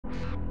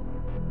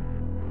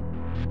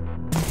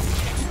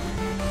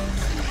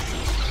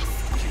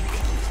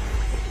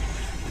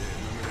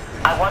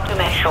I want to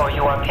make sure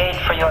you are paid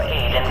for your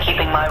aid in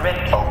keeping my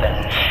rift open,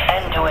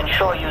 and to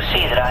ensure you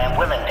see that I am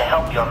willing to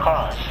help your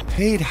cause.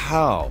 Paid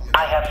how?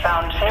 I have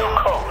found new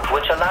code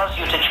which allows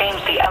you to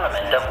change the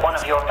element of one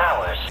of your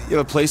powers. You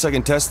have a place I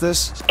can test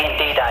this?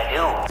 Indeed I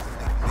do.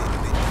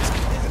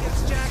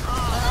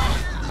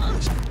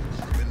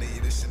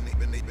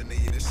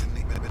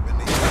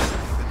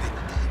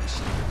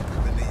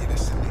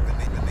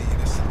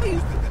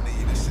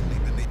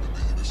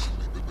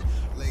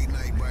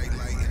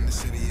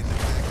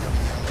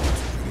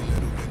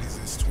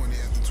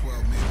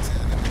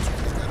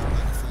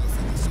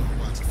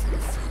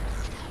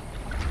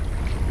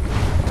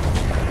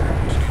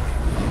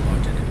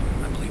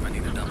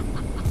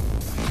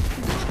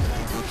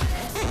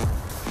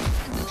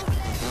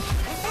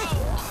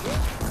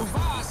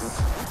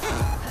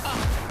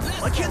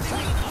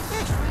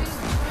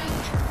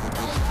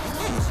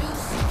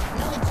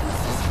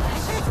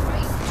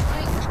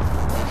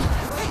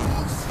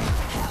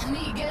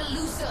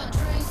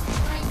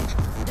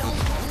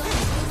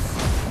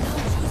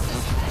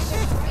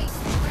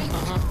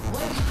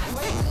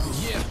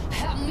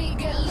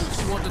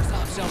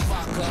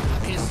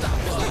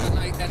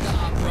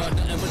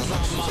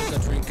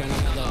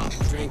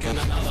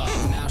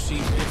 Now she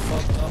been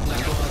fucked up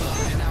like no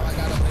other. And now I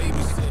gotta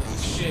babysit.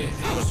 Shit,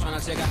 I was trying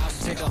to take her out,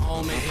 take her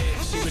home and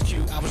hit. She was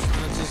cute, I was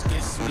trying to just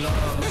get some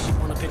love. Now she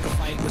wanna pick a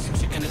fight with some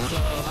chick in the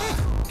club. I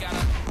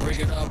gotta break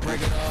it up,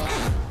 break it up.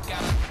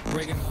 Gotta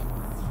break it up.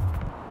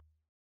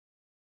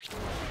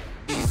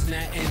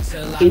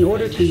 In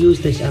order to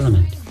use this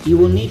element, you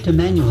will need to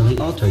manually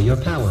alter your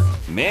power.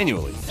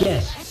 Manually?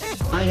 Yes.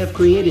 I have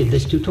created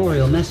this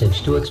tutorial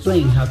message to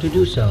explain how to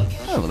do so.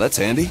 Oh, well, that's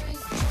handy.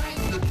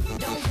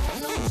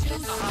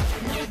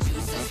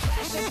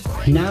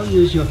 Now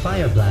use your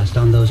fire blast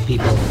on those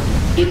people.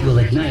 It will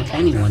ignite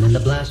anyone in the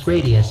blast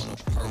radius.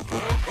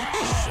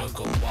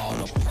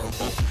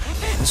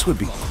 This would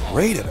be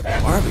great at a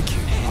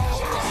barbecue.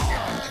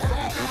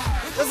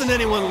 Doesn't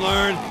anyone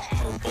learn?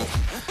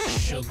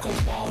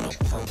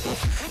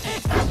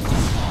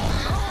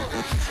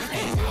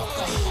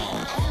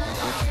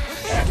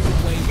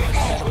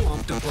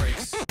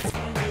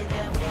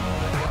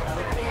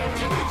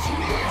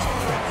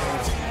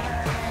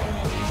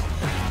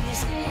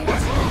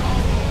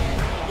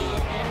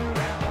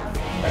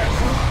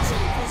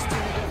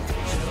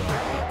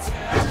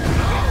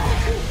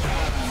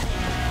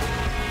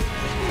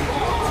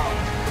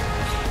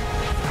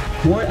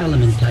 More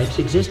element types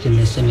exist in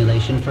this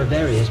simulation for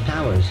various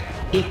powers,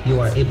 if you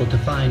are able to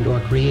find or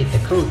create the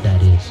code,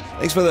 that is.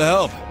 Thanks for the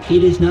help.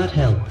 It is not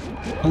help,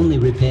 only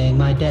repaying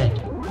my debt.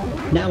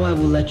 Now I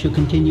will let you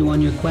continue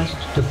on your quest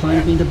to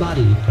find me the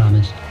body you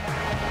promised.